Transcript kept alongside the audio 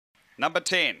number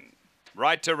 10,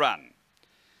 Right to Run.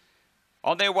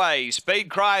 On their way,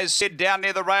 Speed Cries Sid down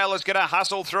near the rail is going to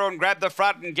hustle through and grab the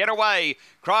front and get away.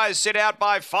 Cries Sid out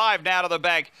by 5 now to the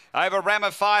back. Over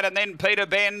Ramified and then Peter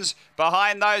Benz.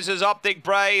 Behind those is Optic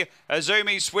Bray,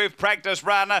 Azumi Swift Practice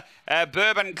Run,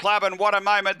 Bourbon Club, and what a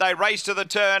moment. They race to the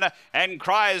turn and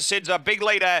Cries Sid's a big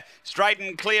leader. Straight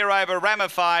and clear over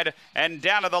Ramified and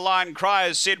down to the line.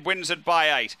 Cries Sid wins it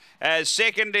by 8.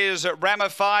 Second is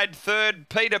Ramified. Third,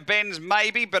 Peter Benz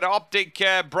maybe, but Optic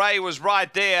Bray was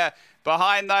right there.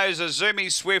 Behind those,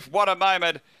 Azumi Swift, what a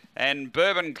moment, and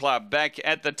Bourbon Club back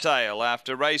at the tail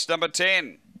after race number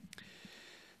 10.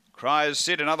 Cries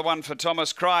Sid, another one for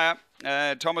Thomas Cryer.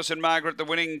 Thomas and Margaret, the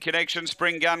winning connection.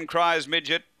 Spring Gun, Cries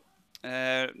Midget.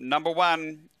 Number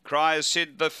 1, Cries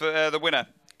Sid, the winner.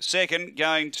 Second,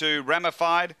 going to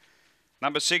Ramified.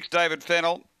 Number 6, David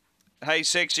Fennell. Hey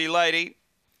Sexy Lady.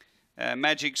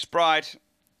 Magic Sprite.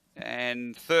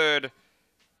 And third,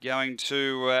 going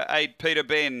to 8, Peter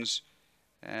Benz.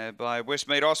 By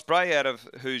Westmead Osprey out of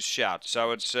Who's Shout. So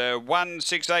it's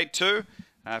 1-6-8-2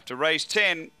 after race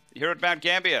 10 here at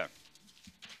Mt-Gambier.